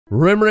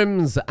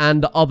Rimrims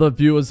and other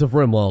viewers of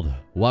Rimworld,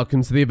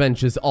 welcome to the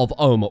adventures of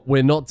Ohm.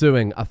 We're not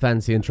doing a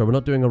fancy intro, we're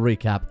not doing a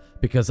recap,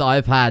 because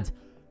I've had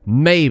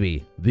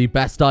maybe the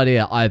best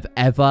idea I've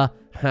ever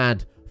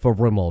had for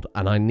Rimworld,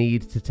 and I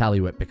need to tell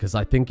you it, because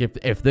I think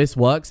if this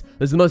works,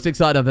 this is the most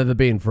excited I've ever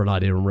been for an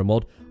idea in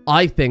Rimworld.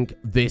 I think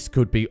this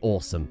could be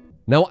awesome.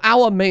 Now,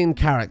 our main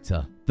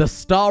character, the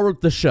star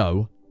of the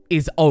show,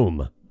 is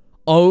Ohm.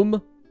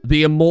 Ohm,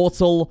 the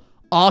immortal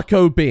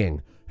Archo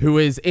being, who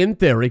is, in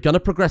theory, going to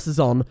progress us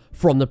on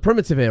from the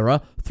primitive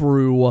era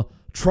through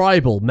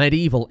tribal,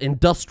 medieval,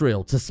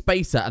 industrial, to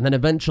spacer, and then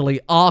eventually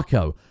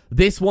Archo.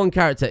 This one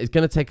character is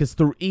going to take us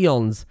through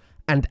eons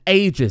and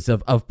ages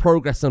of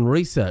progress and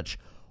research.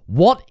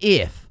 What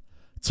if,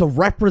 to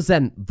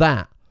represent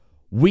that,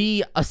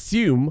 we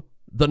assume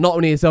that not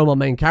only is Ohm our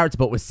main character,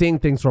 but we're seeing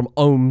things from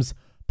Ohm's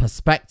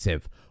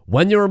perspective?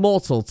 When you're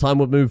immortal, time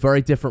would move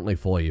very differently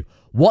for you.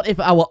 What if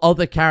our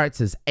other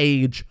characters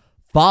age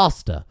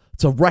faster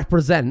to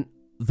represent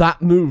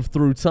that move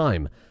through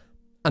time?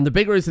 And the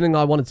big reasoning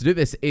I wanted to do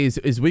this is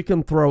we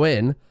can throw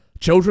in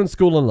Children's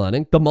School and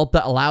Learning, the mod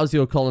that allows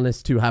your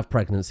colonists to have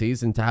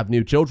pregnancies and to have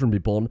new children be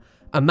born.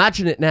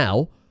 Imagine it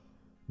now.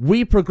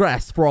 We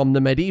progress from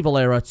the medieval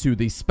era to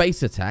the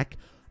space attack,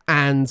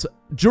 and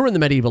during the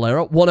medieval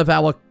era, one of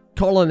our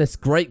colonists'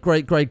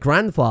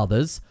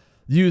 great-great-great-grandfathers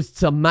used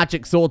some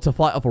magic sword to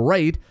fight off a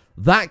raid.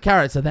 That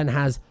character then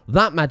has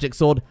that magic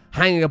sword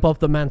hanging above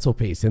the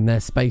mantelpiece in their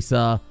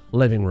spacer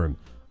living room.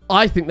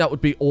 I think that would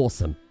be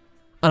awesome.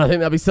 And I think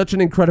that'd be such an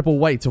incredible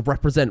way to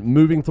represent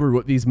moving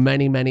through these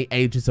many, many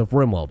ages of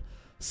Rimworld.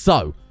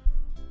 So,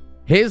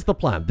 here's the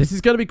plan. This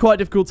is going to be quite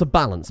difficult to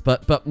balance,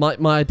 but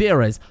my idea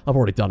is, I've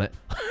already done it.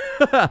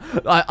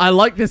 I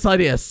like this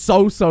idea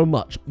so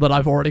much that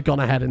I've already gone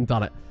ahead and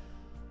done it.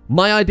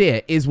 My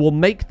idea is we'll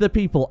make the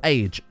people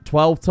age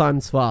 12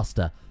 times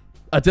faster.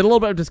 I did a little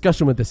bit of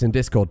discussion with this in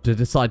Discord to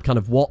decide kind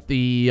of what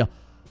the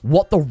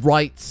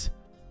right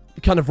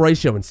kind of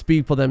ratio and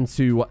speed for them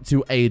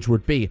to age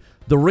would be.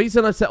 The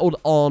reason I settled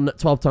on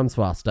 12 times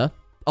faster,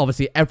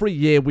 obviously every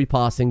year we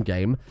pass in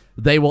game,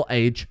 they will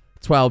age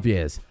 12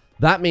 years.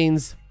 That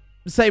means,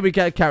 say we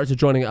get a character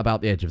joining at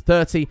about the age of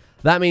 30,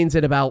 that means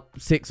in about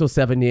 6 or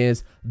 7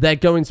 years, they're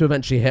going to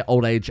eventually hit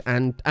old age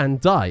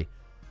and die.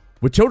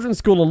 With Children's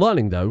School and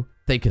Learning, though,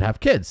 they could have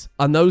kids,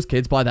 and those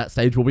kids by that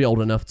stage will be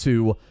old enough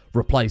to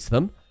replace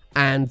them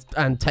and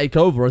take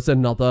over as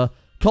another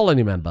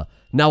colony member.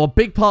 Now, a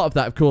big part of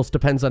that, of course,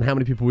 depends on how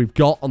many people we've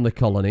got on the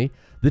colony,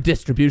 the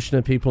distribution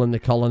of people in the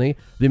colony,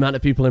 the amount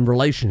of people in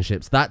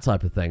relationships, that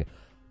type of thing.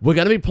 We're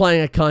going to be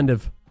playing a kind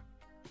of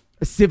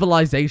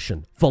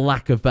civilization, for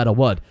lack of a better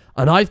word,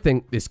 and I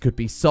think this could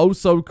be so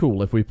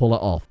cool if we pull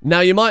it off.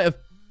 Now, you might have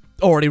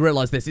already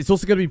realized this. It's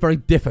also going to be very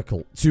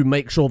difficult to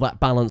make sure that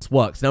balance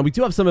works. Now, we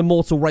do have some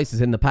immortal races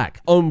in the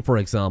pack. Ohm, for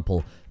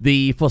example,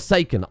 the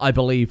Forsaken, I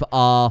believe,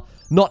 are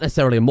not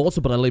necessarily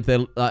immortal, but I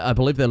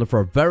believe they live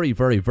for a very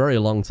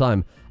long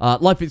time.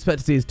 Life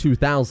expectancy is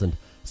 2,000.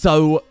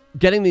 So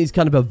getting these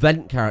kind of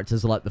event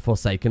characters like the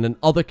Forsaken and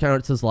other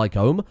characters like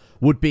Ohm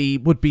would be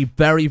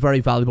very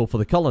valuable for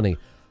the colony.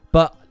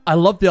 But I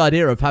love the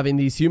idea of having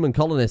these human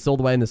colonists all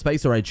the way in the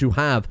spacer age who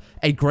have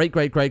a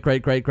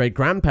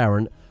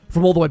great-great-great-great-great-great-grandparent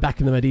from all the way back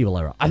in the medieval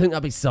era. I think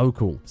that'd be so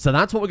cool. So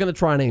that's what we're going to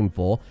try and aim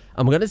for,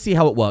 and we're going to see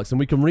how it works, and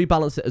we can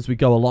rebalance it as we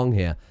go along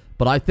here.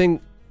 But I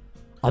think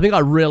I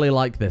really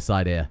like this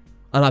idea,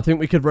 and I think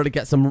we could really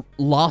get some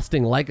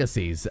lasting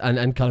legacies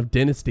and kind of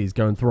dynasties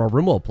going through our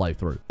Rimworld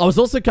playthrough. I was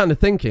also kind of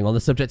thinking on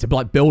the subject of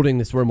like building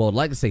this Rimworld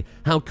legacy,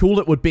 how cool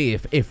it would be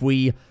if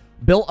we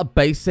built a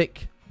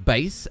basic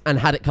base and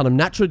had it kind of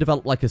naturally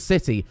develop like a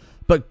city,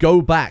 but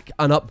go back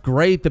and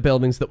upgrade the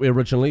buildings that we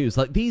originally used.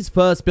 Like these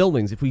first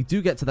buildings, if we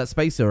do get to that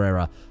spacer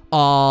era,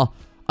 are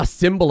a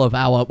symbol of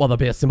our, well, they'll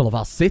be a symbol of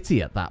our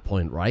city at that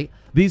point, right?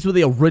 These were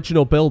the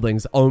original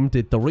buildings Ohm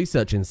did the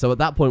research in. So at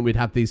that point, we'd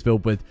have these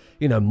filled with,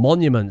 you know,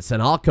 monuments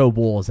and Archo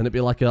wars, and it'd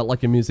be like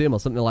a museum or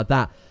something like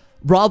that.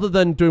 Rather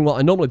than doing what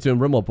I normally do in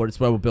Rimworld, where it's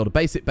where we'll build a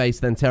basic base,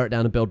 then tear it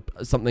down and build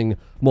something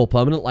more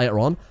permanent later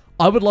on.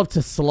 I would love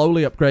to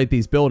slowly upgrade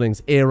these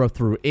buildings era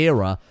through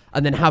era,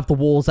 and then have the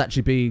walls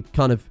actually be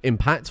kind of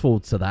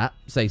impactful to that.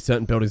 Say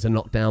certain buildings are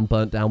knocked down,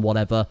 burnt down,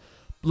 whatever.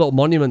 Little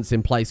monuments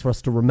in place for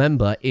us to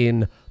remember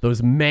in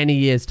those many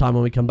years' time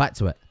when we come back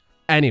to it.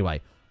 Anyway,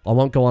 I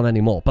won't go on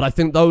anymore, but I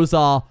think those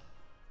are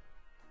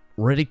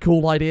really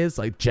cool ideas,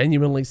 like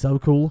genuinely so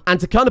cool. And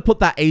to kind of put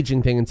that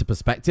aging thing into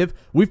perspective,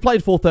 we've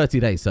played for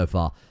 30 days so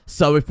far.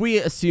 So if we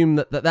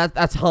assume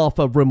that's half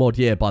a Rimworld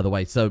year, by the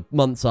way, so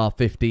months are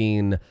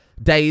 15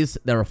 days,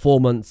 there are 4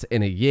 months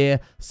in a year,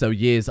 so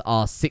years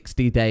are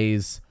 60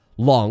 days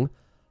long.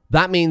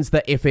 That means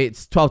that if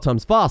it's 12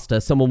 times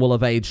faster, someone will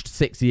have aged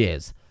 6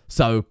 years.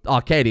 So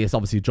Arcadius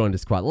obviously joined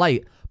us quite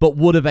late, but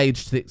would have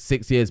aged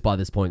 6 years by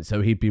this point,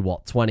 so he'd be,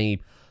 what,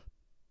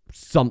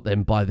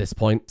 20-something by this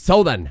point.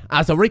 So then,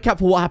 as a recap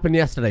for what happened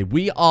yesterday,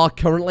 we are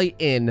currently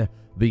in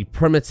the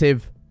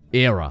primitive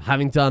era,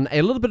 having done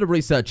a little bit of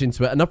research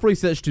into it, enough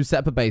research to set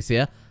up a base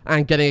here,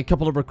 and getting a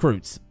couple of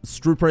recruits,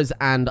 Stroopers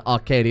and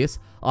Arcadius.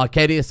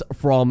 Arcadius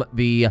from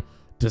the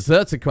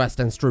deserted quest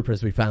and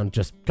troopers we found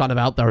just kind of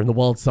out there in the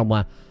world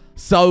somewhere.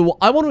 So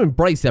I want to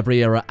embrace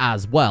every era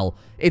as well.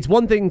 It's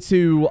one thing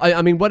to,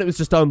 I mean, when it was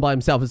just owned by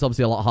himself, it's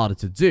obviously a lot harder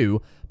to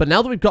do. But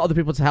now that we've got other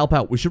people to help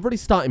out, we should really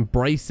start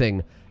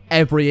embracing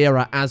every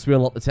era as we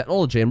unlock the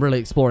technology and really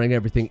exploring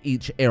everything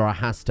each era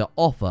has to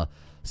offer.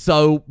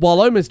 So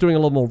while Ohm is doing a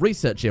little more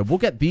research here, we'll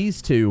get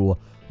these two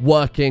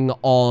working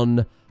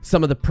on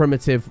some of the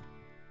primitive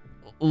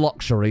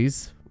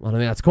luxuries. I don't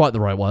think that's quite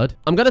the right word.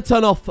 I'm going to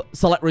turn off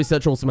select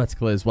research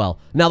automatically as well.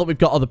 Now that we've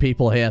got other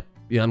people here,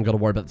 yeah, I'm going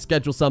to worry about the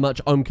schedule so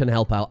much. Ohm can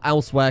help out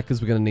elsewhere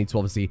because we're going to need to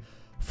obviously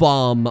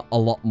farm a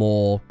lot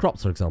more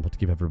crops, for example, to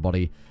keep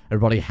everybody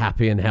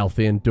happy and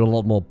healthy and do a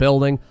lot more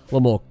building, a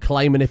little more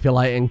clay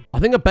manipulating. I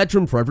think a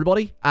bedroom for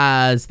everybody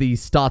as the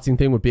starting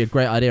thing would be a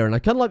great idea. And I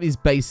kind of like these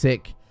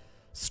basic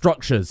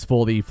structures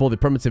for the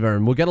primitive era,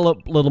 and we'll get a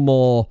little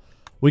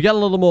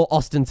more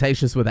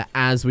ostentatious with it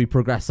as we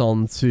progress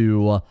on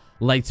to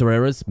later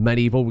eras.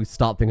 Medieval, we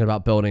start thinking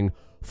about building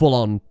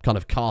full-on kind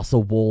of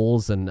castle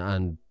walls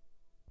and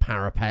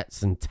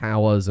parapets and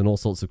towers and all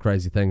sorts of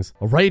crazy things.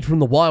 A raid from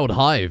the Wild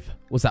Hive.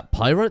 Was that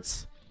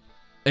pirates?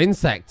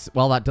 Insects.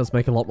 Well, that does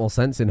make a lot more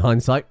sense in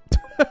hindsight.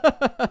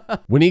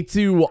 We need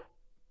to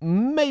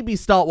maybe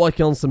start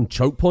working on some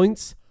choke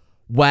points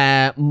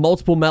where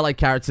multiple melee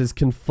characters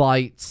can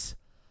fight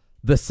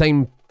the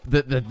same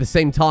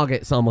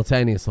target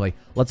simultaneously.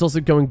 Let's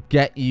also go and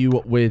get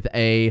you with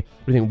a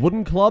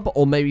wooden club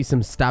or maybe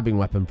some stabbing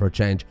weapon for a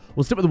change.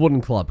 We'll stick with the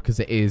wooden club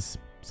because it is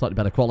slightly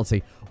better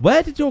quality.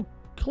 Where did your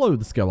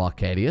clothes go,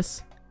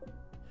 Arcadius?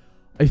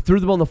 I threw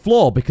them on the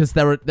floor because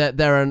they're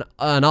an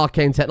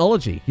arcane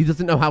technology. He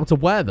doesn't know how to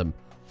wear them,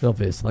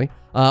 obviously.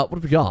 What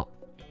have we got?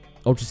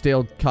 Ultra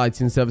steel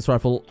kiting service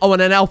rifle. Oh,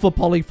 and an alpha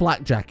poly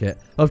flak jacket,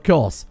 of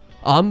course.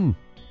 God,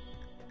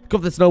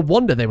 there's no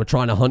wonder they were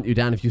trying to hunt you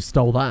down if you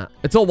stole that.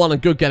 It's all well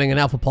and good getting an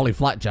alpha poly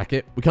flak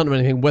jacket. We can't do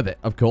anything with it,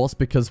 of course,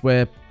 because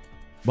we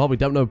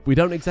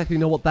don't exactly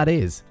know what that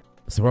is.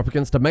 So we're up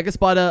against a mega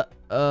spider,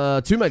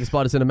 2 mega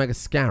spiders and a mega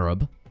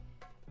scarab.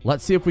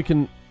 Let's see if we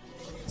can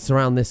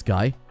surround this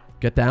guy.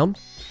 Get down.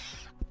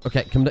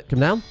 Okay, come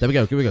down. There we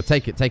go. Here we go.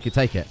 Take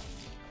it.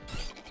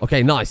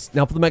 Okay, nice.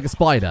 Now for the mega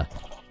spider.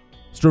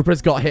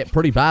 Strooper's got hit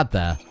pretty bad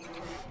there.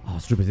 Oh,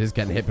 Strooper is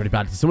getting hit pretty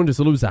bad. Did someone just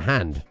lose a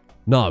hand?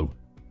 No.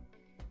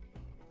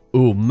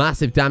 Ooh,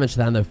 massive damage to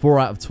the hand though. 4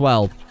 out of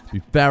 12.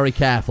 Be very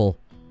careful.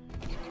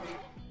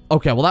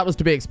 Okay, well that was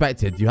to be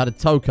expected. You had a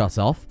toe cut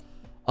off.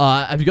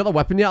 Have you got the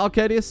weapon yet,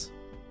 Arcadius?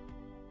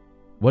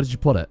 Where did you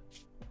put it?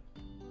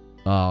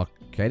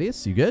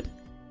 Arcadius, you good?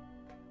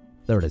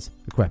 There it is.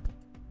 Equip.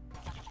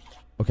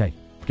 Okay,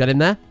 get in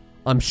there.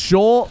 I'm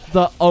sure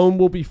the Ohm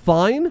will be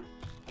fine.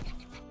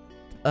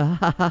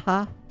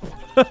 I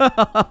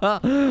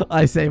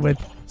say with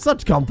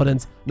such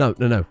confidence.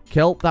 No.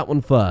 Kill that one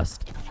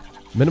first.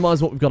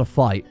 Minimize what we've got to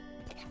fight.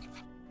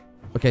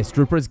 Okay,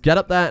 Stroopers, get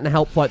up there and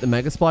help fight the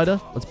Mega Spider.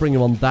 Let's bring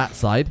him on that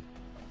side.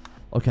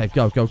 Okay,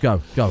 go.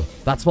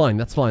 That's fine.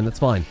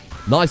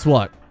 Nice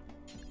work.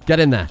 Get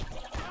in there.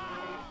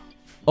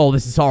 Oh,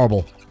 this is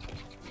horrible.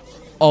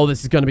 Oh,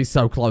 this is going to be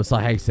so close.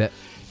 I hate it.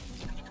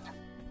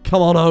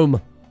 Come on, Ohm.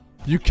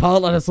 You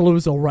can't let us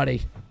lose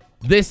already.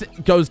 This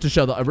goes to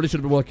show that I really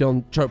should have been working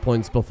on choke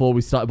points before we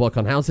started work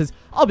on houses.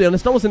 I'll be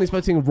honest, I wasn't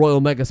expecting Royal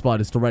Mega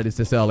Spiders to raid us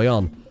this early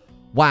on.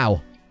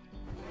 Wow.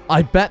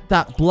 I bet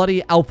that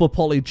bloody Alpha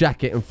Poly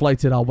jacket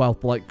inflated our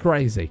wealth like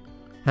crazy.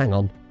 Hang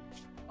on.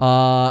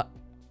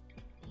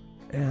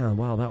 Yeah,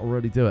 wow, that'll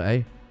really do it,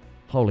 eh?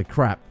 Holy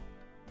crap.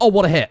 Oh,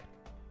 what a hit.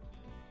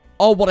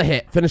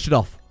 Finish it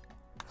off.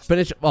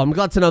 Well, I'm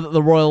glad to know that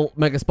the Royal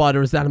Mega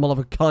Spider is an animal of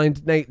a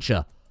kind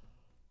nature.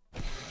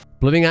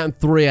 Bleeding out in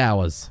 3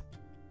 hours.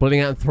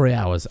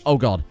 Oh,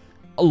 God.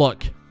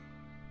 Look.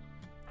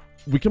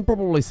 We can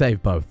probably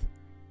save both.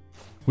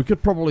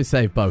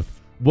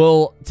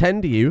 We'll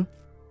tend to you.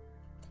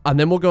 And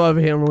then we'll go over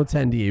here and we'll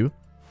tend to you.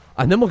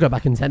 And then we'll go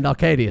back and tend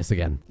Arcadius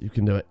again. You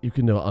can do it.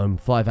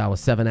 5 hours,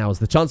 7 hours.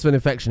 The chance of an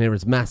infection here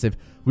is massive.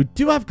 We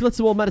do have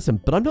Glitterwall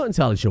medicine, but I'm not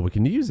entirely sure we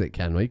can use it,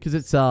 can we? Because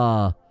it's,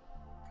 I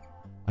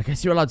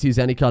guess you're allowed to use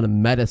any kind of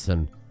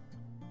medicine.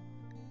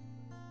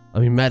 I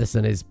mean,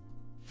 medicine is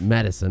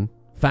medicine.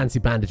 Fancy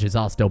bandages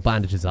are still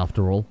bandages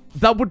after all.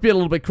 That would be a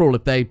little bit cruel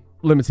if they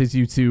limited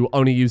you to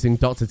only using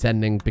doctor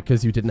tending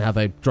because you didn't have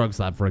a drugs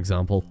lab, for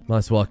example.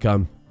 Nice work,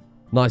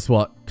 Nice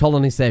work.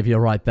 Colony savior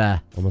right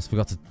there. Almost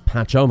forgot to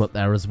patch Ohm up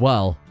there as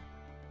well.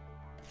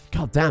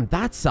 God damn,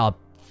 that's a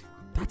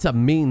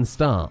mean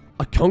start.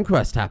 A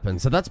conquest happened,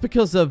 so that's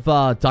because of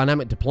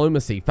dynamic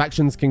diplomacy.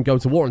 Factions can go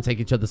to war and take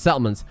each other's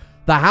settlements.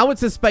 The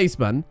Howitzer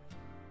Spacemen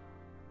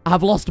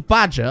have lost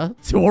Badger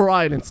to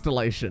Orion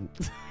installation.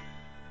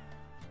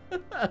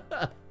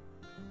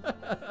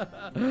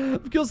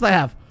 Of course they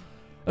have.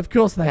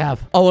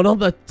 Oh, and on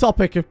the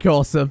topic, of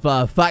course, of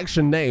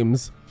faction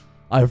names,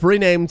 I've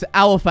renamed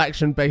our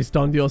faction based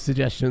on your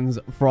suggestions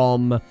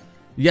from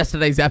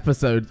yesterday's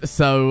episode.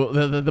 So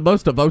the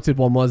most voted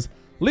one was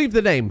leave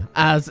the name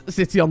as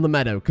City on the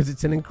Meadow, because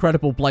it's an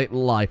incredible blatant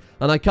lie,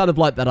 and I kind of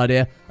like that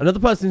idea. Another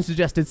person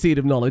suggested Seed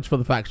of Knowledge for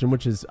the faction,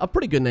 which is a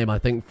pretty good name, I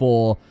think,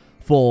 for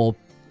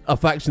a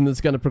faction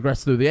that's going to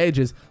progress through the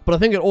ages, but I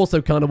think it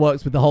also kind of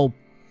works with the whole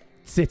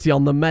City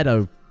on the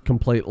Meadow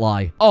complete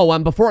lie. Oh,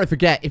 and before I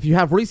forget, if you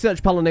have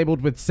Research Pal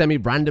enabled with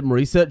semi-random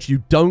research,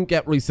 you don't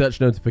get research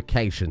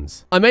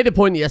notifications. I made a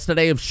point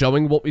yesterday of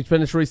showing what we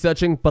finished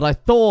researching, but I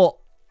thought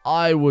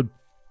I would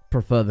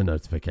prefer the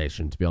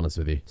notification, to be honest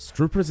with you.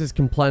 Stroopers is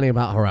complaining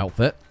about her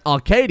outfit.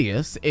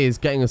 Arcadius is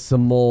getting us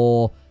some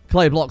more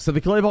clay blocks, so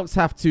the clay blocks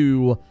have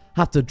to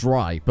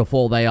dry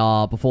before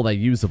they're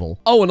usable.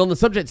 Oh, and on the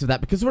subject of that,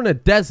 because we're in a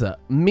desert,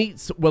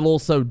 meats will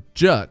also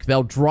jerk.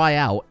 They'll dry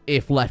out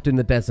if left in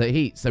the desert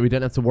heat, so we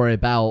don't have to worry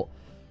about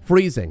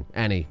freezing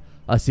any,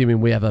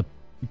 assuming we ever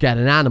get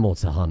an animal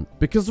to hunt.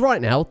 Because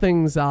right now,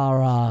 things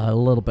are a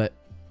little bit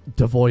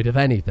devoid of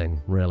anything,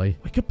 really.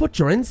 We could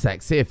butcher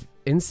insects, see if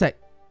insect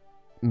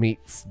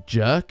meats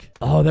jerk.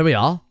 Oh, there we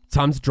are.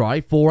 Time to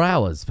dry, 4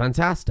 hours.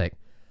 Fantastic.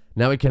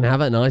 Now we can have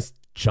a nice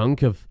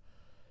chunk of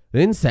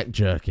insect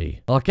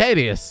jerky.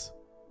 Arcadius,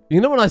 you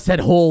know when I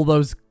said haul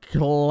those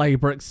clay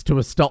bricks to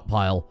a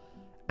stockpile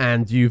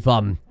and you've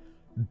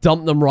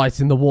dumped them right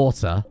in the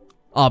water?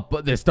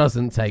 But this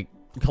doesn't take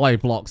clay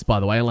blocks, by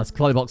the way, unless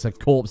clay blocks are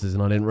corpses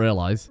and I didn't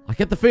realize. I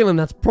get the feeling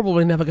that's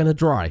probably never going to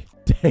dry.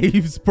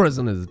 Dave's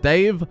prisoners.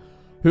 Dave,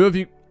 who have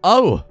you...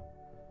 Oh.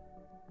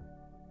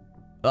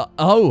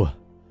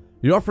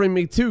 You're offering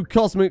me 2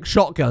 cosmic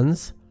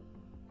shotguns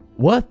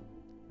worth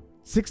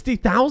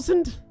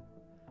 60,000?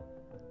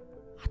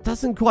 That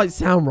doesn't quite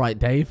sound right,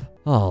 Dave.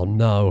 Oh,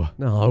 no.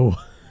 No.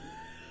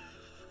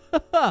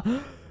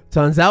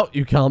 Turns out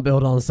you can't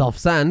build on soft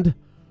sand.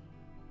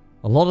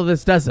 A lot of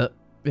this desert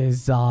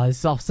is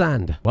soft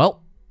sand.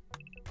 Well,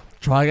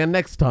 try again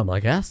next time, I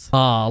guess.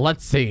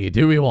 Let's see.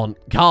 Do we want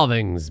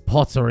carvings,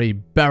 pottery,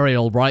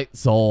 burial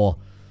rites, or...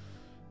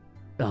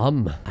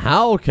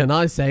 how can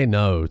I say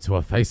no to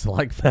a face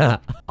like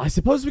that? I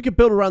suppose we could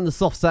build around the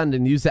soft sand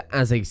and use it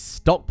as a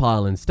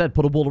stockpile instead.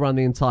 Put a wall around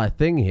the entire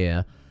thing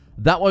here.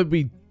 That way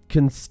we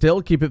can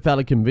still keep it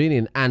fairly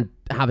convenient and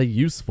have a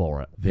use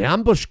for it. The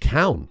ambush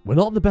count. We're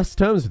not on the best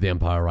terms with the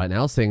Empire right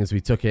now, seeing as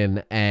we took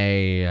in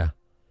a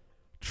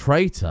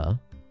traitor.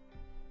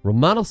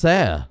 Romanos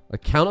Air, a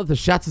count of the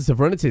Shattered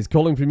Sovereignties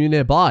calling from you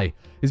nearby,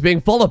 is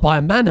being followed by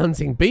a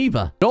man-hunting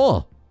beaver.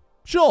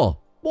 Sure.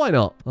 Why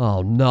not?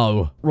 Oh,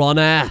 no. Run,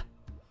 Air.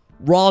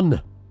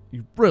 Run.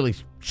 You really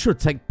should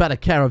take better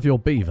care of your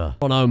beaver.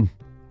 Run home.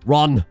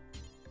 Run.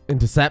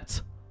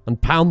 Intercept.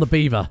 And pound the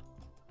beaver.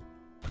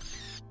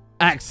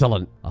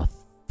 Excellent. A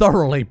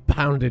thoroughly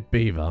pounded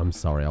beaver. I'm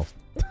sorry.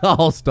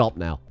 I'll stop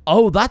now.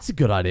 Oh, that's a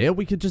good idea.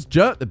 We could just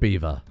jerk the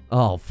beaver.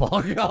 Oh,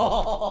 fuck.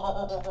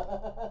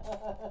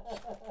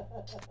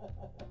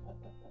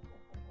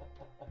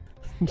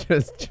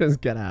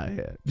 Just get out of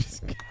here.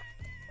 Just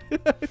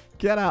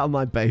get out of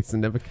my base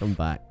and never come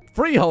back.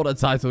 Freeholder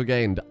title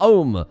gained.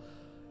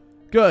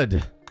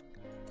 Good.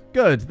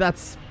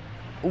 That's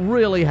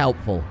really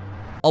helpful.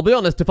 I'll be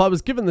honest, if I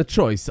was given the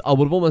choice, I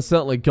would have almost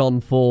certainly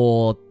gone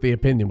for the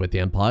opinion with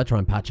the Empire, try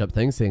and patch up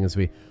things, seeing as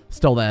we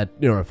stole their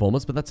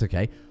neuroformers, but that's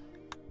okay.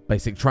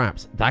 Basic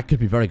traps. That could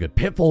be very good.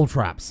 Pitfall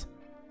traps.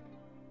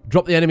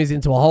 Drop the enemies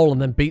into a hole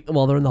and then beat them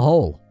while they're in the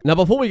hole. Now,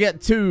 before we get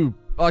too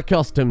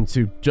accustomed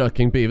to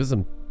jerking beavers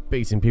and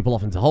beating people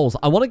off into holes,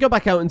 I want to go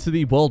back out into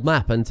the world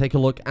map and take a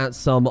look at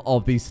some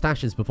of these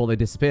stashes before they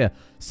disappear.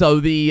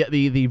 So the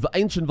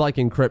ancient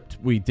Viking crypt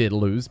we did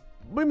lose.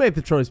 We made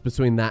the choice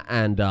between that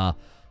and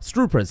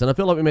Stroopers, and I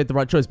feel like we made the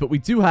right choice, but we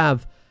do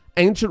have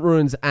ancient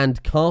ruins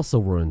and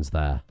castle ruins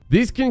there.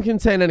 These can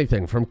contain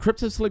anything from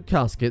cryptosleep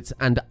caskets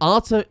and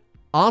artifact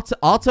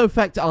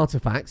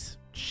artifacts.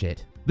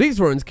 Shit. These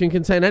ruins can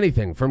contain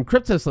anything from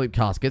cryptosleep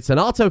caskets and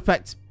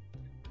artifact...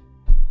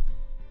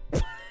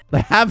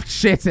 They have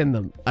shit in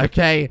them,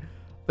 okay?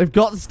 They've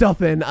got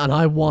stuff in, and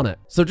I want it.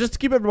 So just to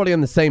keep everybody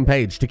on the same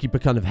page, to keep a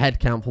kind of head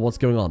count for what's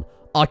going on.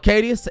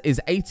 Arcadius is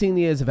 18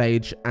 years of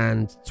age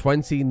and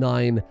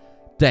 29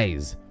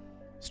 days.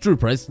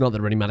 Stroopers, not that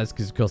it really matters,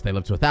 because of course they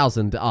live to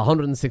 1,000,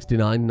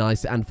 169,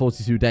 nice, and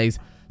 42 days.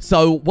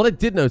 So what I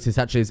did notice,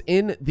 actually, is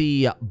in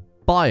the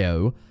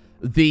bio,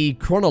 the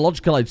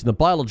chronological age and the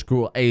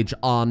biological age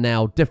are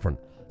now different.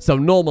 So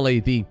normally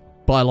the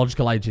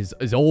biological age is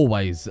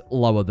always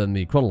lower than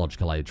the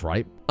chronological age,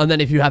 right? And then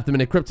if you have them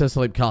in a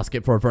cryptosleep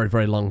casket for a very,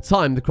 very long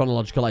time, the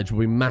chronological age will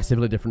be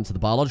massively different to the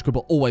biological,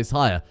 but always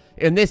higher.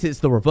 In this, it's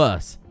the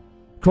reverse.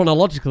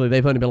 Chronologically,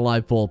 they've only been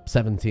alive for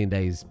 17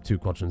 days, 2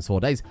 quadrants, 4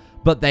 days,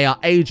 but they are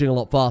aging a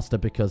lot faster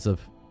because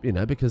of, you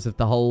know, because of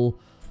the whole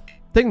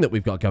thing that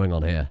we've got going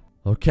on here.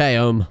 Okay,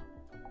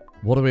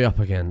 what are we up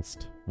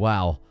against?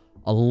 Wow.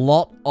 A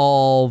lot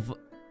of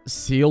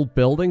sealed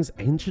buildings,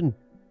 ancient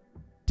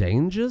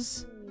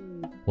dangers?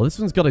 Well, this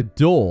one's got a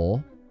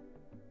door.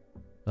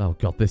 Oh,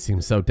 God, this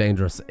seems so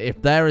dangerous.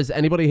 If there is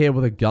anybody here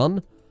with a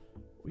gun,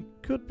 we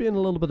could be in a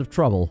little bit of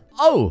trouble.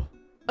 Oh!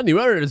 A new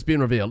area has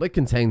been revealed. It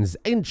contains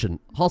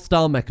ancient,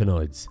 hostile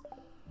mechanoids.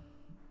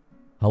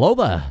 Hello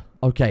there.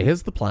 Okay,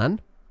 here's the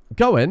plan.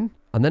 Go in,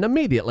 And then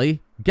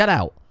immediately, get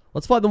out.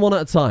 Let's fight them one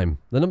at a time.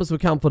 The numbers will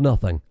count for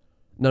nothing.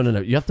 No, no,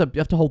 no. You have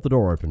to hold the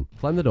door open.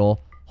 Climb the door.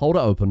 Hold it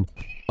open.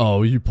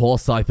 Oh, you poor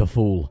Scyther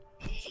fool.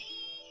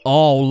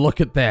 Oh,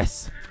 look at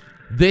this.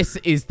 This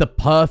is the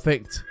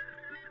perfect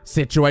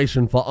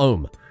situation for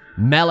Ohm.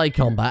 Melee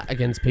combat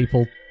against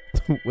people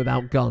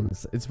without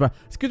guns. It's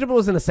good if there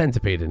wasn't a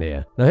centipede in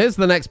here. Now, here's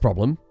the next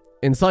problem.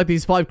 Inside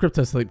these 5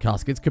 crypto sleep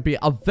caskets could be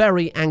a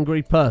very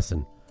angry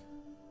person.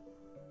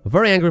 A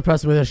very angry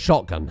person with a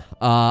shotgun.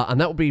 And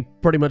that would be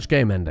pretty much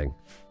game ending.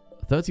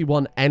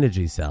 31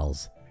 energy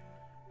cells.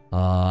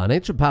 An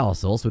ancient power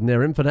source with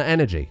near infinite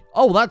energy.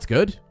 Oh, that's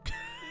good.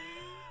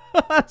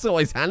 That's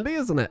always handy,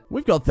 isn't it?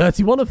 We've got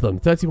 31 of them.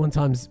 31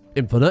 times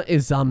infinite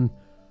is,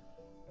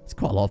 it's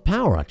quite a lot of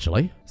power,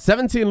 actually.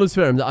 17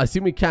 luciferium that I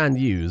assume we can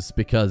use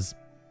because,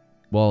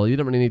 well, you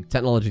don't really need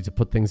technology to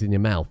put things in your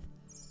mouth.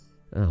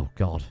 Oh,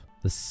 God.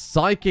 The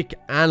psychic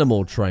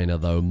animal trainer,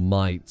 though,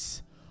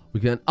 might... We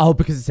can... Oh,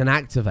 because it's an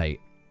activate.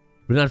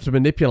 We don't have to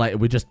manipulate it.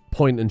 We just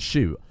point and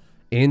shoot.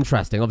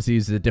 Interesting. Obviously,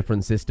 uses a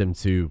different system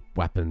to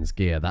weapons,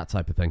 gear, that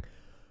type of thing.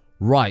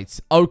 Right.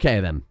 Okay,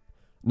 then.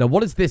 Now,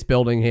 what is this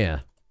building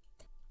here?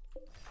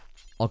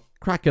 I'll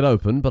crack it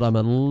open, but I'm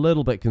a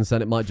little bit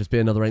concerned it might just be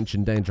another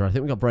ancient danger. I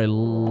think we got very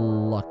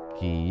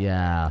lucky.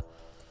 Yeah.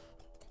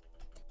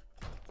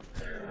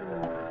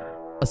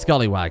 A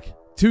scallywag.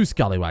 2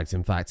 scallywags,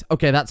 in fact.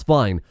 Okay, that's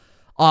fine.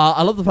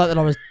 I love the fact that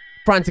I was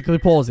frantically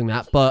pausing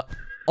that, but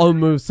Ohm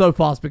moved so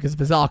fast because of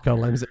his arco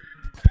limbs, it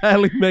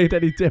barely made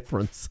any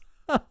difference.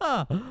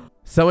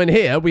 So in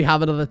here, we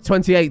have another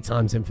 28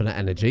 times infinite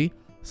energy,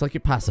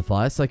 psychic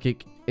pacifier,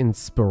 psychic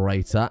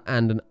inspirator,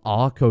 and an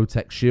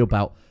Archotech shield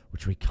belt,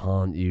 which we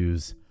can't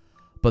use.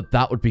 But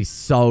that would be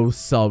so,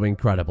 so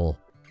incredible.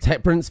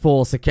 Tech prints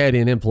for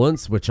circadian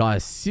influence, which I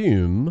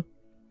assume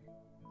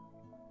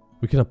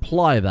we can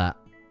apply that.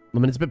 I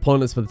mean, it's a bit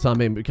pointless for the time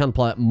being, but we can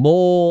apply it.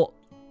 More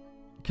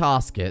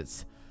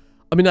caskets.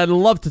 I mean, I'd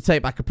love to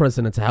take back a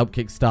prisoner to help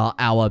kickstart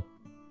our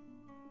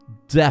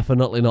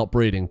definitely not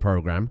breeding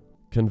program.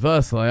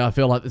 Conversely, I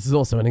feel like this is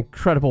also an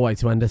incredible way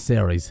to end a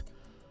series.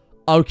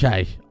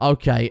 Okay,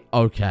 okay,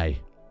 okay.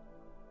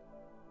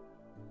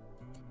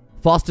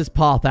 Fastest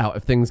path out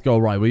if things go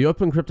right. Well, you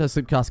open crypto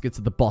sleep caskets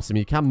at the bottom.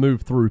 You can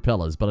move through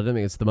pillars, but I don't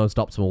think it's the most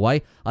optimal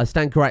way. I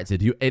stand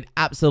corrected. It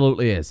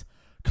absolutely is.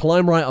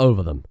 Climb right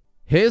over them.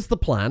 Here's the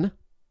plan.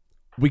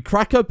 We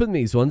crack open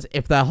these ones.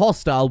 If they're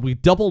hostile, we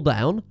double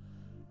down.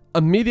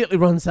 Immediately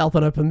run south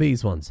and open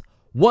these ones.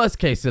 Worst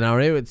case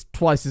scenario, it's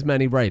twice as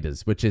many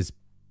raiders, which is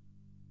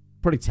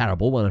pretty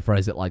terrible when I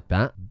phrase it like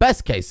that.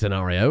 Best case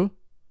scenario,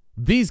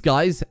 these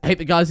guys hate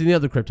the guys in the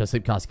other crypto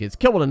sleep caskets,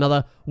 kill one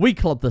another, we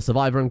club the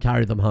survivor and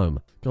carry them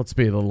home.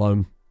 Godspeed, little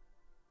Ohm.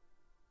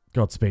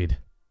 Godspeed.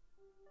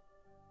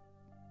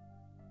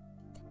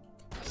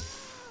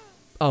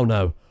 Oh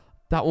no.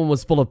 That one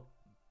was full of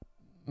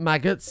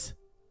maggots.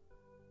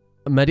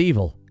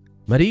 Medieval.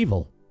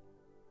 Medieval.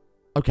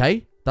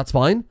 Okay, that's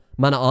fine.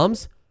 Man at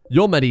arms.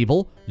 You're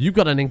medieval. You've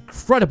got an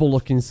incredible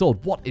looking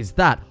sword. What is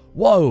that?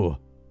 Whoa.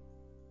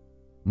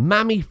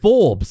 Mammy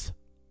Forbes.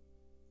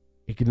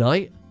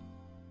 Ignite.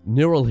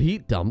 Neural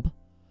heat dump.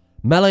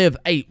 Melee of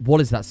 8.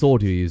 What is that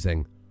sword you're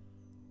using?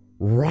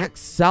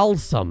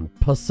 Raxalsum.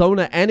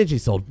 Persona energy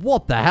sword.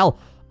 What the hell?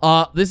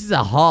 This is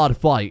a hard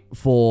fight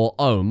for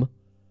Ohm.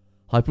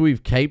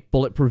 Hyperweave cape.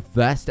 Bulletproof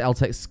vest.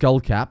 L-Tech skull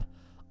cap.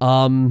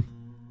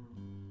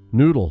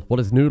 Noodle. What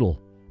is noodle?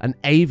 An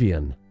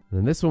avian.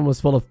 And this one was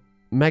full of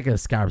mega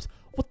scarabs.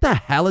 What the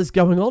hell is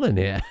going on in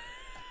here?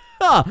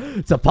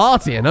 It's a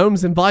party and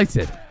Ohm's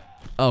invited.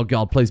 Oh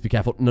god, please be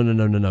careful. No, no,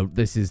 no, no, no.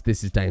 This is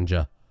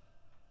danger.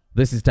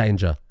 This is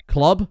danger.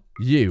 Club,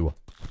 you.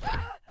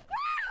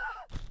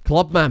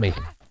 Club Mammy.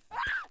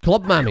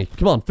 Club Mammy.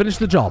 Come on, finish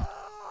the job.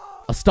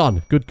 A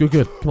stun. Good, good,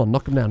 good. Come on,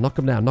 knock him down, knock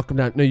him down, knock him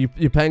down. No,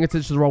 you're paying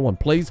attention to the wrong one.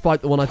 Please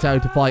fight the one I tell you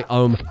to fight,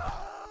 Ohm.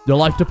 Your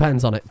life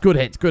depends on it. Good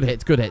hits, good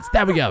hits, good hits.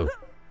 There we go.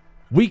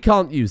 We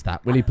can't use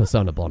that. We need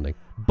persona bonding.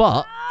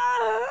 But...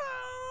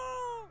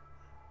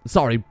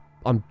 Sorry,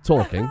 I'm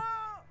talking.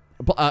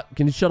 But,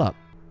 can you shut up?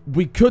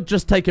 We could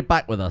just take it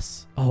back with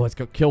us. Oh, it's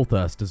got kill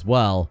thirst as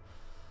well.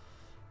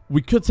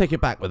 We could take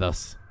it back with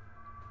us.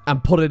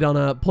 And put it on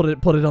a... Put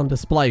it on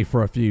display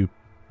for a few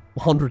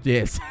 100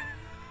 years.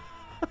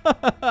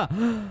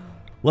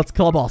 Let's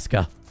club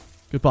Oscar.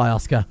 Goodbye,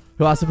 Oscar.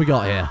 Who else have we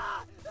got here?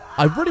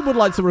 I really would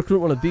like to recruit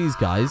one of these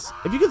guys.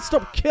 If you could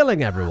stop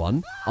killing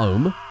everyone,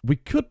 Ohm. We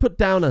could put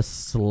down a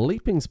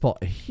sleeping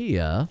spot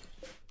here.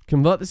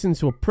 Convert this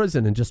into a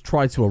prison and just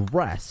try to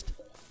arrest.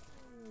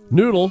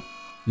 Noodle,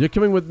 you're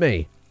coming with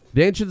me.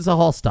 The ancients are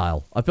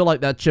hostile. I feel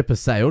like that ship has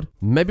sailed.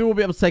 Maybe we'll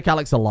be able to take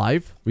Alex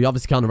alive. We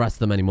obviously can't arrest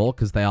them anymore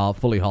because they are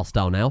fully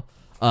hostile now.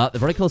 They're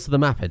very close to the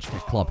map edge.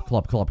 Club,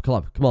 club, club,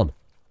 club. Come on.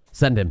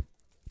 Send him.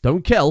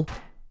 Don't kill.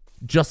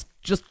 Just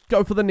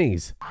go for the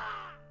knees.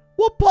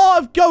 What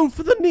part of go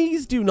for the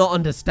knees do you not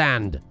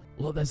understand?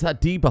 Look, there's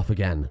that debuff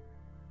again.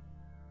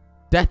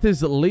 Death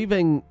is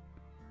leaving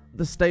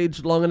the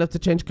stage long enough to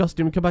change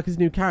costume and come back as a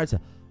new character.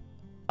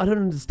 I don't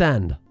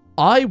understand.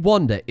 I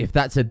wonder if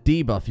that's a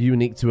debuff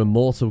unique to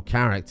immortal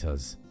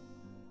characters.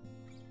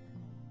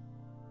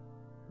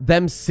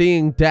 Them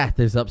seeing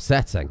death is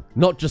upsetting.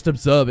 Not just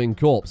observing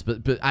corpse,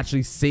 but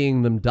actually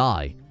seeing them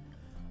die.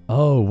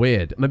 Oh,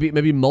 weird.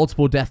 Maybe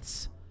multiple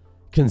deaths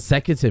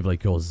consecutively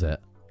causes it.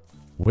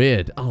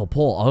 Weird. Oh,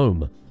 poor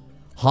Ohm.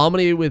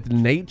 Harmony with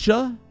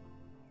nature?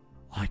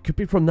 Oh, it could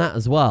be from that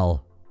as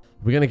well.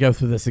 We're going to go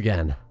through this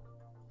again.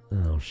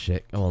 Oh,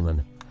 shit. Go on,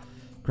 then.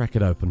 Crack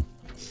it open.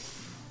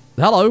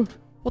 Hello?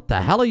 What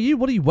the hell are you?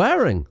 What are you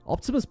wearing?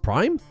 Optimus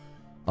Prime?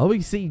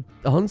 OEC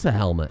Hunter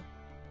helmet.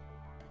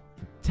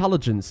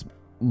 Intelligence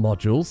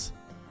modules.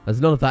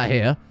 There's none of that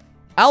here.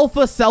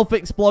 Alpha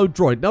self-explode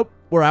droid. Nope,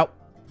 we're out.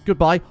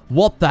 Goodbye.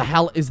 What the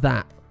hell is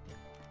that?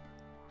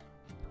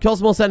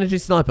 Cosmos energy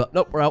sniper.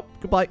 Nope, we're out.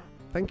 Goodbye.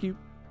 Thank you.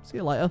 See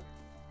you later.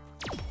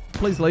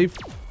 Please leave.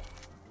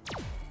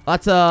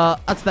 That's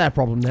their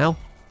problem now.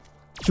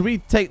 Should we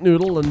take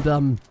Noodle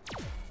and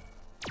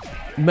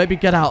maybe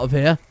get out of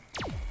here?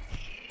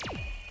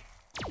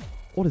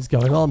 What is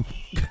going on?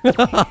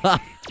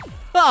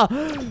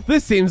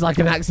 This seems like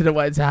an accident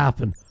waiting to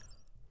happen.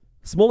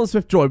 Small and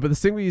swift droid with a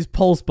single-use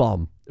pulse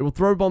bomb. It will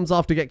throw bombs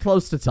after get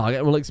close to target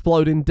and will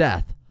explode in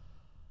death.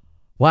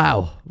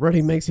 Wow,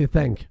 really makes you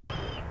think.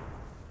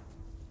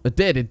 It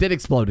did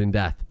explode in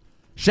death.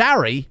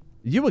 Shari,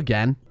 you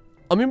again?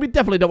 I mean, we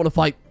definitely don't want to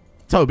fight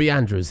Toby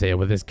Andrews here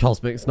with his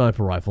cosmic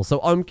sniper rifle, so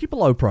keep a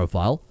low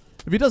profile.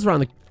 If he does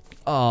round the...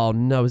 Oh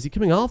no, is he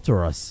coming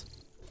after us?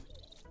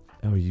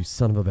 Oh, you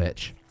son of a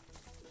bitch.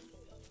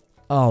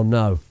 Oh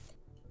no.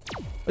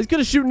 He's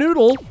gonna shoot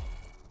Noodle.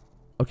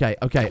 Okay.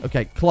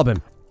 Club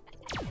him.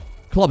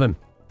 Club him.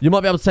 You might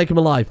be able to take him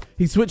alive.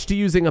 He switched to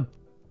using a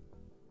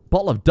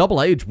bottle of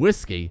double-aged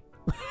whiskey.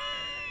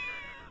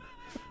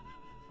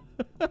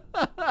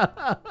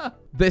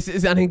 This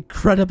is an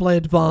incredibly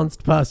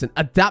advanced person.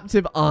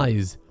 Adaptive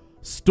eyes.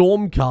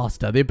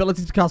 Stormcaster. The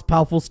ability to cast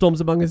powerful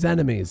storms among his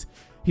enemies.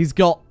 He's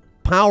got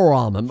power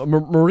armor.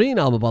 Marine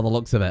armor by the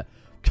looks of it.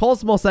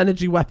 Cosmos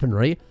energy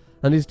weaponry.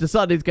 And he's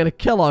decided he's going to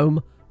kill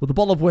Ohm with a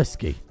bottle of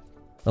whiskey.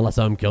 Unless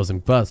Ohm kills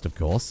him first, of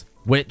course.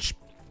 Which,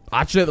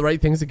 actually, at the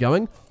rate things are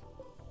going,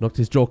 knocked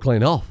his jaw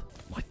clean off.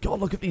 My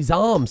god, look at these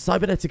arms.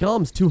 Cybernetic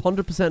arms.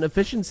 200%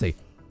 efficiency.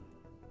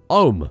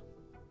 Ohm.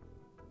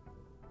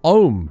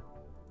 Ohm.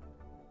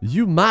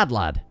 You mad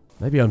lad.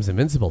 Maybe Ohm's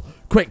invincible.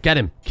 Quick, get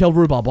him. Kill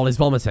Rhubarb while he's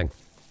vomiting.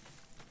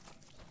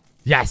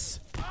 Yes.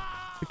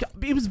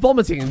 He was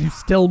vomiting and you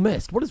still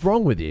missed. What is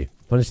wrong with you?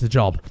 Finish the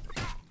job.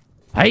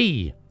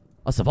 Hey.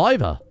 A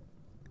survivor.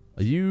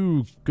 Are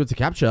you good to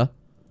capture?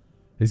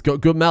 He's got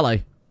good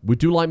melee. We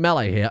do like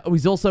melee here. Oh,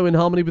 he's also in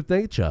harmony with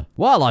nature.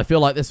 Well, I feel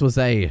like this was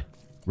a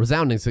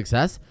resounding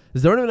success.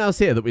 Is there anyone else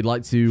here that we'd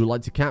like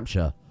to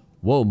capture?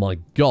 Whoa, my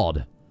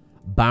god.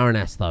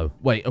 Baroness, though.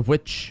 Wait, of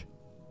which?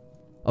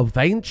 Of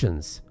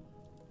ancients.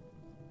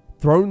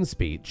 Throne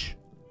speech.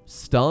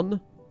 Stun.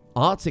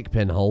 Arctic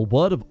pinhole.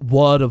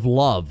 Word of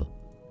love.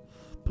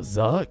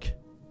 Berserk.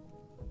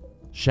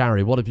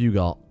 Shari, what have you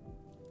got?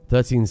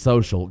 13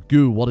 social.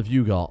 Goo, what have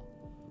you got?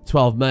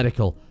 12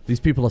 medical. These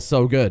people are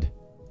so good.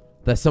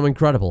 They're so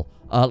incredible.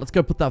 Let's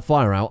go put that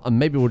fire out, and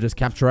maybe we'll just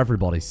capture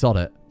everybody. Sod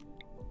it.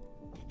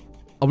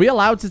 Are we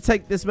allowed to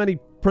take this many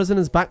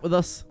prisoners back with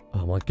us?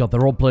 Oh my god,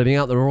 they're all bleeding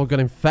out. They're all got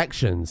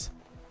infections.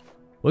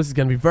 Well, this is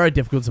going to be very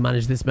difficult to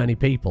manage this many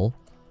people.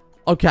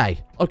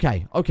 Okay.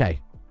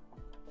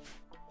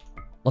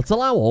 Let's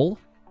allow all.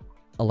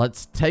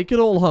 Let's take it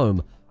all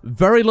home.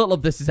 Very little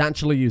of this is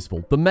actually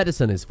useful. The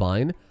medicine is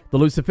fine. The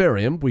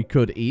Luciferium we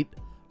could eat.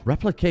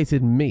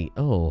 Replicated meat.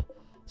 Oh.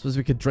 Suppose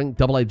we could drink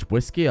double-aged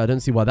whiskey? I don't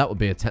see why that would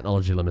be a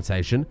technology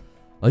limitation.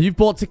 Oh, you've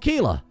bought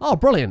tequila. Oh,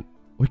 brilliant.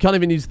 We can't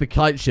even use the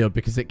kite shield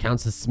because it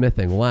counts as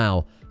smithing.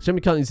 Wow. Shame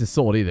we can't use the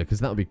sword either because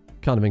that would be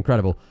kind of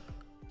incredible.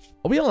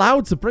 Are we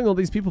allowed to bring all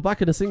these people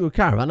back in a single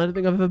caravan? I don't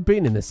think I've ever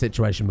been in this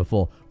situation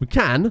before. We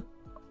can.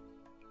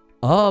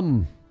 We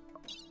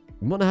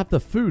want to have the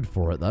food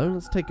for it, though.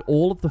 Let's take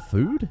all of the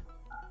food.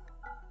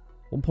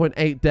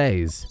 1.8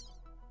 days.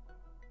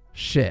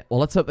 Shit. Well,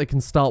 let's hope they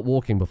can start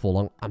walking before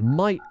long. I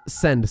might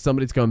send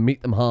somebody to go and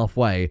meet them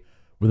halfway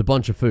with a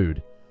bunch of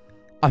food.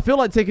 I feel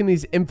like taking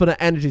these infinite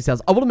energy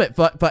cells. I will admit,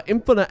 for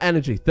infinite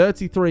energy,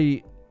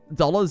 $33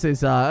 is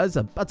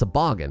that's a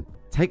bargain.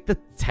 Take the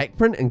tech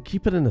print and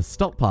keep it in a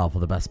stockpile for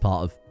the best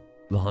part of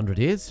 100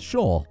 years?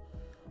 Sure.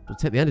 We'll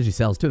take the energy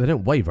cells too. They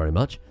don't weigh very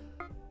much.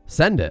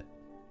 Send it.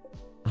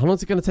 How long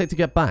is it going to take to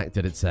get back,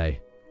 did it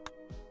say?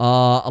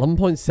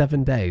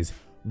 11.7 days.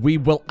 We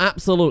will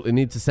absolutely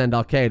need to send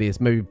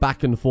Arcadius maybe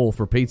back and forth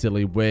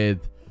repeatedly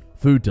with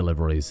food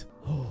deliveries.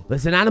 Oh,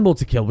 there's an animal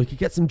to kill. We could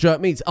get some jerk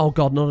meats. Oh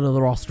god, not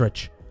another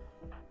ostrich.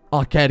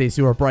 Arcadius,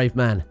 you're a brave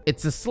man.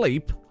 It's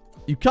asleep.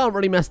 You can't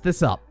really mess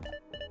this up.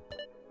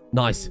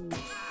 Nice.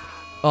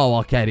 Oh,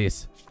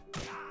 Arcadius.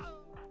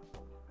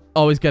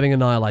 Oh, he's getting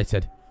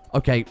annihilated.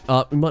 Okay,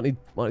 we might need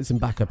some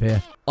backup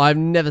here. I've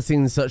never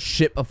seen such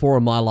shit before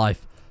in my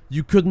life.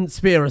 You couldn't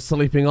spear a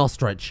sleeping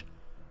ostrich.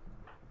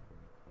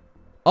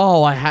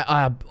 Oh,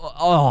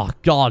 oh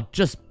god,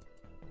 just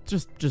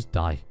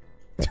die.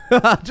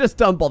 Just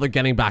don't bother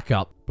getting back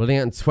up. Bleeding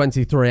out in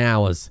 23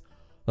 hours.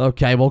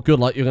 Okay, well, good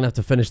luck. You're going to have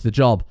to finish the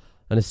job.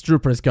 And if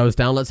Struperus goes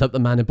down, let's hope the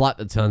man in black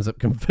that turns up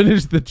can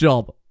finish the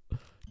job.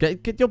 Go,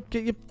 get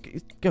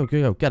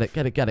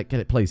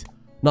it, please.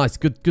 Nice,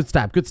 good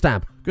stab,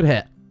 good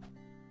hit.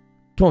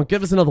 Come on,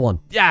 give us another one.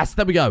 Yes,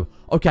 there we go.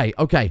 Okay.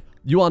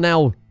 You are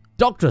now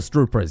Dr.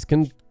 Struperus.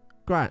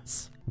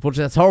 Congrats.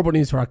 Unfortunately, that's horrible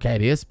news for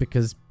Arcadius,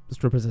 because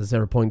Struperus has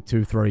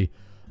 0.23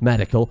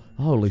 medical.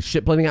 Holy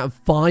shit, bleeding out in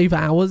 5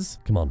 hours?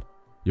 Come on.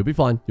 You'll be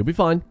fine.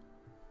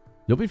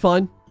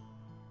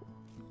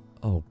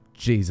 Oh,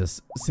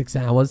 Jesus. 6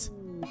 hours.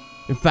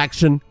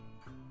 Infection.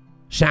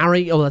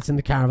 Shari. Oh, that's in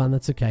the caravan.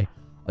 That's okay.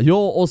 You're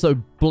also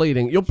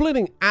bleeding. You're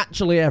bleeding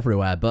actually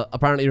everywhere, but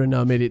apparently you're in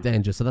no immediate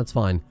danger, so that's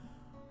fine.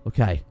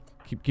 Okay.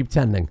 Keep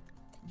tending.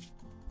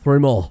 3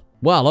 more.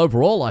 Well,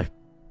 overall, I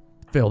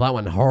feel that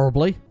went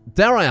horribly.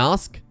 Dare I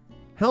ask,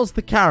 how's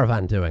the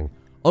caravan doing?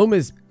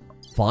 Is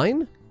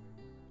fine?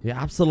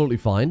 Yeah, absolutely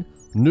fine.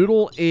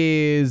 Noodle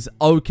is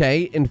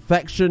okay.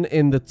 Infection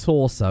in the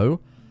torso.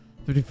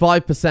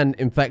 55%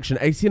 infection,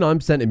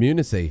 89%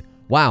 immunity.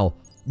 Wow.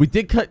 We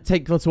did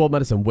take Little World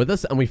Medicine with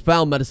us, and we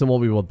found medicine while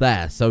we were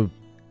there, so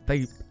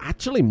they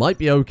actually might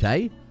be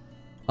okay.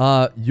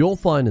 You're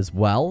fine as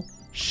well.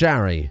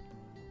 Shari.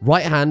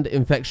 Right hand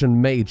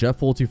infection major,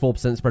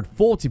 44% spread,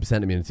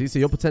 40% immunity, so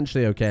you're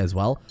potentially okay as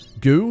well.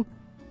 Goo.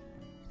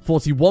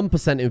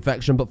 41%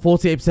 infection, but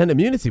 48%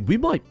 immunity. We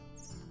might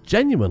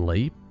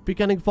genuinely be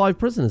getting 5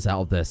 prisoners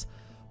out of this.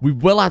 We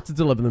will have to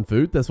deliver them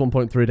food. There's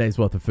 1.3 days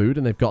worth of food,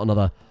 and they've got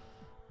another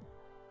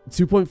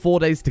 2.4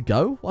 days to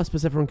go. Well, I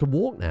suppose everyone can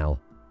walk now.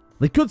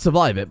 They could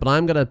survive it, but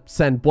I'm going to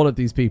send one of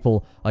these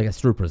people, I guess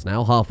troopers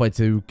now, halfway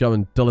to go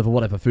and deliver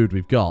whatever food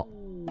we've got.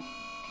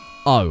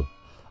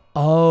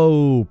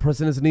 Oh,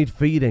 prisoners need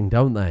feeding,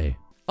 don't they?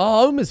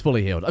 Oh, is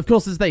fully healed. Of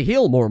course, as they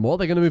heal more and more,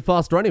 they're going to move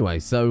faster anyway,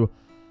 so...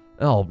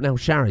 Oh, now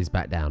Shari's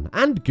back down.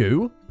 And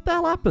Goo. What the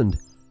hell happened?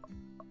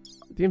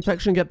 Did the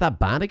infection get that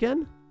bad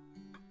again?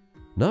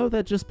 No,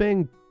 they're just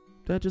being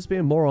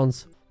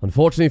morons.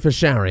 Unfortunately for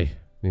Shari,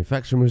 the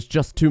infection was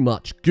just too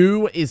much.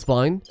 Goo is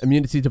fine.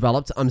 Immunity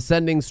developed. I'm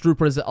sending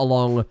Struppers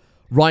along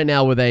right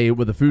now with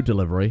a food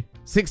delivery.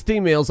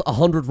 16 meals,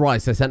 100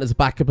 rice. I sent as a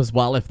backup as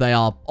well if they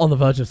are on the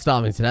verge of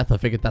starving to death. I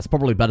figured that's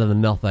probably better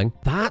than nothing.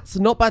 That's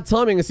not bad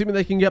timing, assuming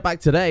they can get back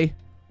today.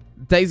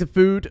 Days of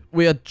food.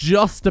 We are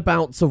just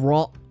about to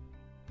rot.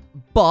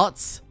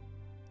 But,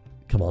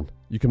 come on.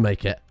 You can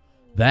make it.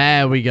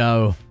 There we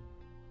go.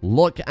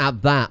 Look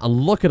at that. And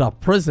look at our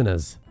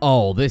prisoners.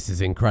 Oh, this is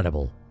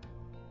incredible.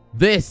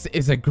 This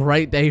is a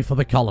great day for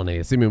the colony,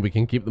 assuming we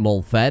can keep them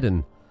all fed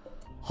and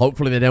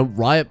hopefully they don't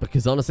riot,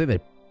 because honestly, they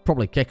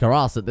probably kick our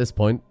ass at this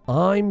point.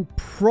 I'm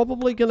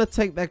probably going to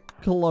take their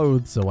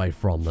clothes away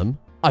from them.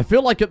 I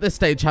feel like at this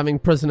stage, having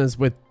prisoners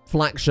with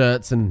flak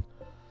shirts and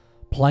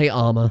plate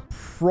armor,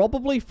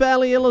 probably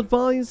fairly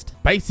ill-advised.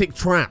 Basic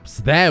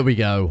traps. There we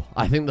go.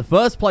 I think the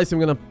first place I'm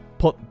going to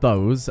put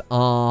those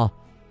are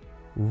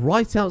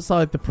right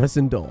outside the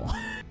prison door.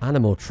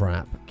 Animal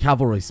trap.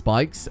 Cavalry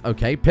spikes.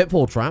 Okay.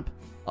 Pitfall trap.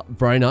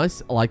 Very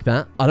nice. I like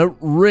that. I don't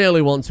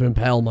really want to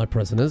impale my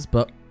prisoners,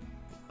 but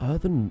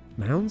earthen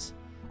mounds?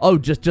 Oh,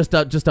 just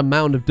a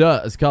mound of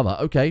dirt as cover.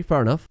 Okay,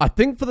 fair enough. I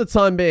think for the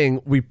time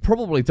being, we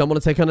probably don't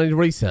want to take on any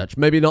research.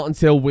 Maybe not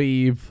until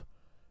we've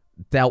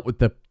dealt with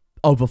the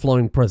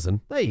overflowing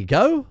prison. There you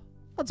go.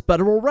 That's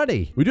better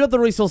already. We do have the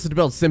resources to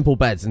build simple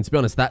beds, and to be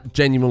honest, that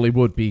genuinely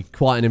would be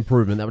quite an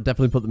improvement. That would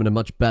definitely put them in a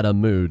much better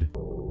mood.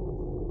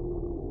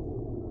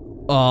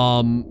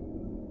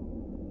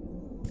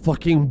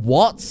 Fucking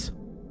what?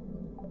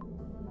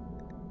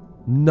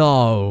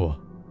 No.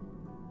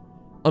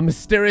 A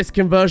mysterious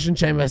conversion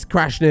chamber has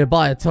crashed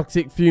nearby. A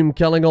toxic fume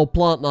killing all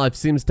plant life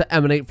seems to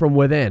emanate from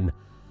within.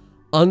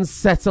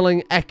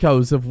 Unsettling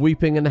echoes of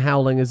weeping and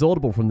howling is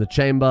audible from the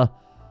chamber.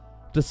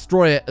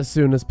 Destroy it as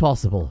soon as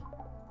possible.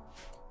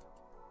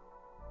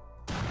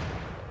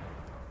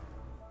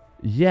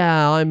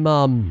 Yeah,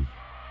 I'm,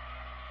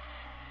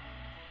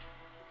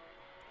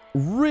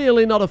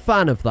 really not a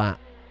fan of that.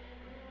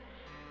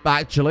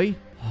 Actually.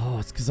 Oh,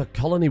 it's because our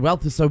colony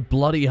wealth is so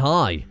bloody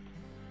high.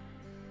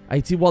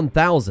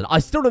 81,000. I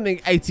still don't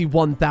think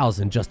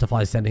 81,000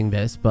 justifies sending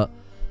this, but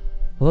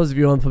for those of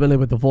you unfamiliar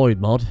with the Void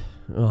mod,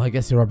 oh, I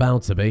guess you're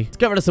about to be. Let's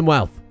get rid of some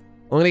wealth.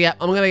 I'm gonna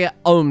get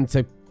Ohm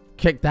to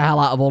kick the hell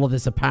out of all of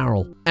this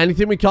apparel.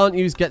 Anything we can't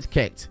use gets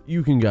kicked.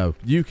 You can go.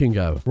 You can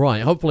go.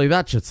 Right, hopefully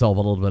that should solve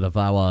a little bit of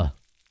our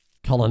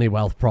colony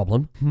wealth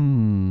problem.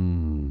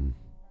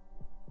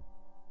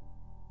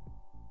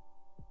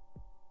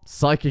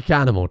 Psychic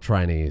animal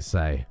training, you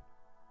say?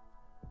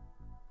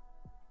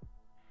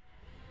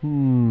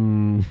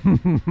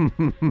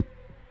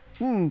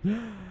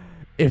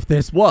 If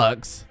this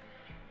works.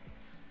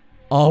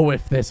 Oh,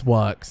 if this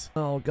works.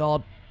 Oh,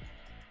 God.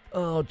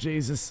 Oh,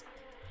 Jesus.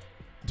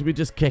 Do we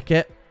just kick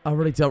it? I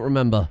really don't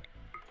remember.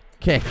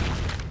 Kick.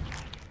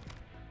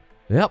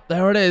 Yep,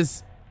 there it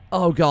is.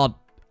 Oh, God.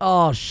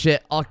 Oh,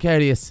 shit.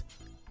 Arcadius.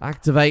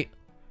 Activate.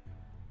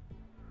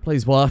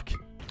 Please work.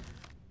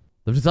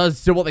 They've decided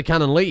to do what they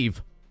can and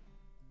leave.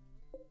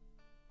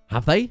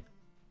 Have they?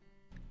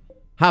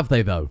 Have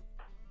they, though?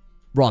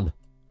 Run.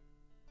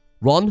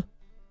 Run.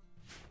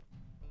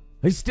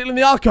 He's stealing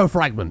the Archo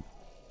fragment.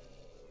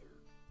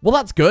 Well,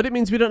 that's good. It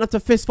means we don't have to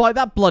fist fight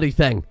that bloody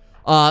thing.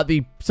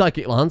 The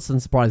Psychic Lance,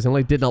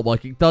 unsurprisingly, did not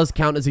work. It does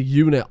count as a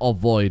unit of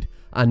Void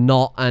and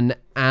not an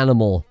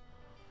animal.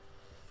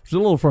 Which is a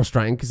little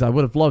frustrating because I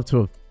would have loved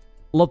to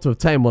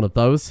obtain one of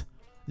those.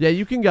 Yeah,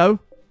 you can go.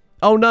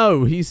 Oh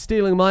no, he's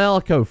stealing my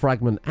Archo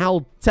fragment.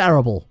 How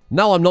terrible.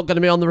 Now I'm not going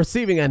to be on the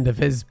receiving end of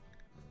his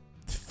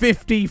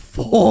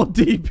 54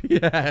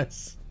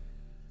 DPS.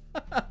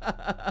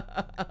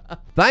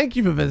 Thank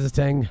you for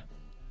visiting.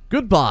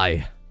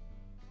 Goodbye.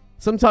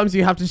 Sometimes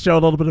you have to show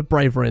a little bit of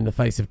bravery in the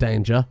face of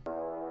danger.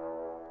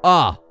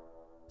 Ah,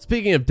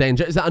 speaking of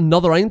danger, is that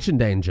another ancient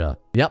danger?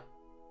 Yep.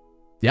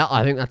 Yeah,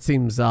 I think that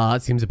seems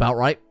about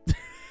right.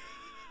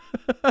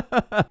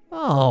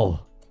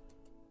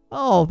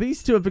 Oh,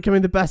 these two are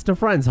becoming the best of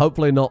friends.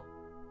 Hopefully not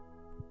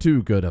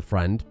too good a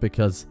friend,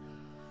 because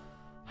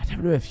I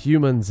don't know if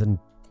humans and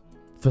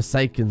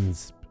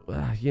Forsakens,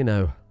 you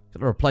know,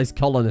 gotta replace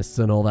colonists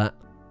and all that.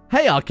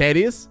 Hey,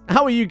 Arcadius,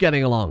 how are you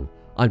getting along?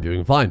 I'm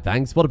doing fine,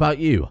 thanks. What about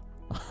you?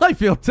 I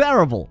feel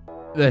terrible.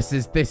 This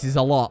is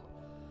a lot.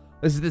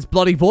 This is this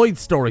bloody Void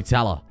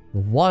storyteller. The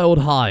Wild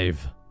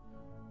Hive.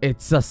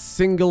 It's a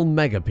single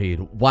megapede.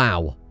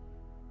 Wow.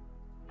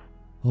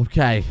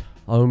 Okay,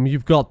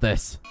 you've got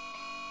this.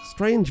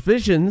 Strange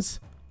visions?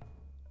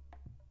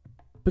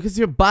 Because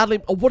you're badly...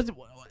 Oh, what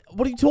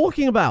are you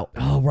talking about?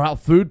 Oh, we're out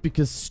of food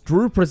because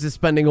Stroopers is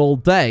spending all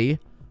day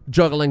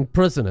juggling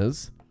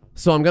prisoners.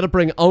 So I'm going to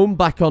bring Ohm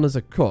back on as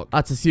a cook.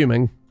 That's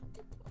assuming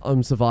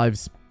Ohm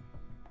survives,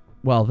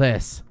 well,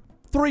 this.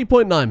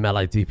 3.9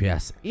 melee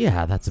DPS.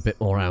 Yeah, that's a bit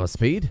more hour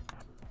speed.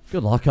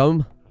 Good luck,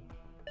 Ohm.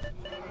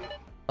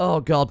 Oh,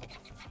 God.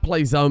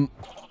 Please, Ohm.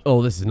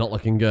 Oh, this is not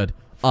looking good.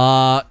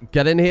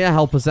 Get in here.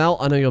 Help us out.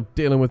 I know you're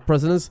dealing with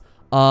prisoners.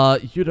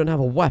 You don't have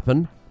a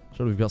weapon.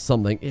 Sure, we've got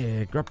something.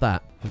 Yeah, grab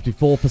that.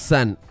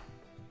 54%.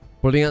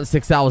 Putting out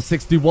 6 hours,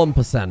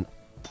 61%.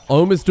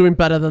 Ohm is doing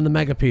better than the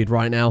Megapede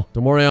right now.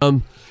 Don't worry,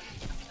 Ohm.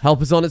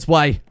 Help is on its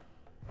way.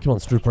 Come on,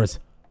 Stroopers.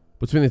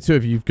 Between the two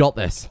of you, you've got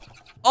this.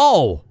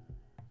 Oh!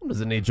 Ohm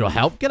doesn't need your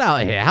help. Get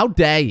out of here. How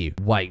dare you?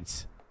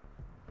 Wait.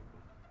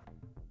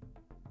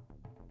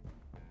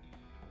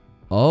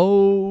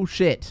 Oh,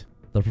 shit.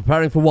 They're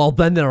preparing for wild,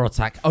 then their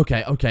attack.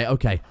 Okay.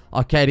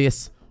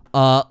 Arcadius,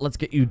 let's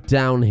get you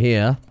down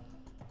here.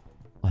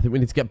 I think we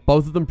need to get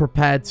both of them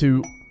prepared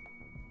to...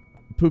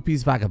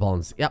 Poopy's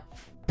Vagabonds. Yep.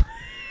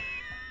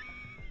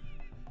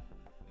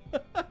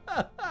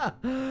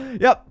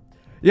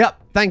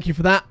 Yep. Thank you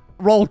for that.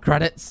 Roll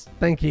credits.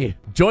 Thank you.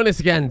 Join us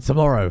again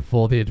tomorrow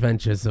for the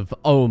adventures of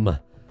Ohm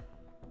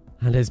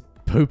and his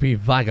Poopy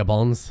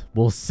Vagabonds.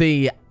 We'll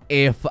see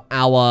if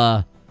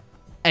our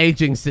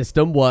aging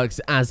system works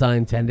as I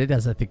intended,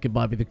 as I think it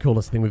might be the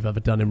coolest thing we've ever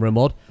done in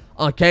Rimworld.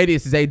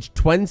 Arcadius is aged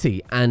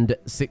 20 and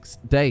 6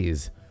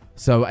 days.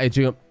 So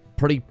aging up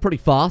pretty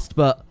fast,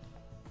 but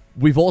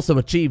we've also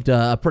achieved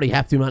a pretty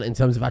hefty amount in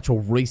terms of actual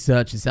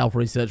research and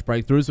self-research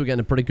breakthroughs. We're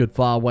getting a pretty good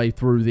far way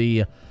through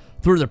the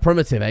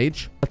primitive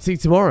age. Let's see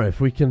tomorrow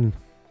if we can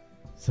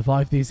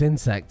survive these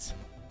insects.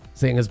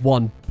 Seeing as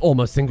one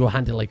almost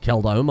single-handedly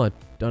killed Ohm, I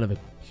don't have a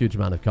huge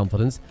amount of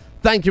confidence.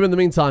 Thank you in the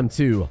meantime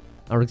to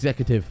our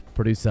executive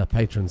producer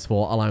patrons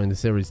for allowing the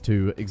series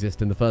to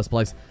exist in the first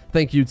place.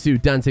 Thank you to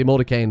Dante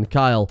Mordecane,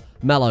 Kyle,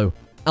 Mello,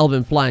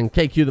 Elvin Flang,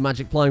 KQ the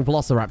Magic Flying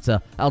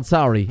Velociraptor,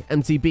 Altari,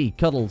 MTB,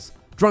 Cuddles,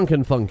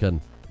 Drunken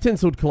Funkin,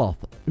 Tinseled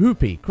Cloth,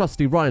 Hoopy,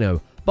 Krusty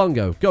Rhino,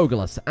 Bungo,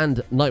 Gogolus, and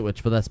Nightwitch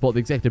for their support. The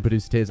executive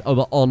producer tiers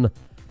over on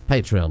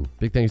Patreon.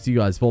 Big thanks to you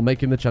guys for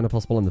making the channel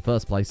possible in the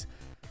first place.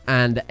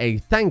 And a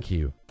thank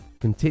you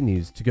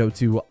continues to go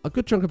to a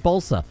good chunk of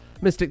Bolsa,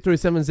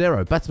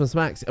 Mystic370, Betmas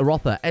Max,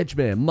 Erotha,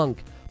 Edgemere,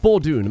 Monk,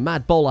 Bordoon,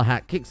 Mad Bowler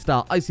Hack,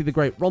 Kickstar, Icy the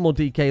Great, Rommel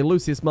DK,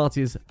 Lucius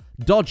Martius,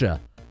 Dodger,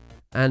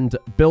 and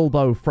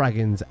Bilbo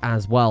Fraggins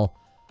as well.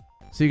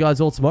 See you guys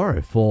all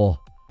tomorrow for...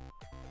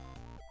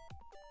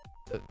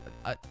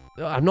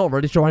 I'm not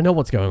really sure I know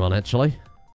what's going on, actually.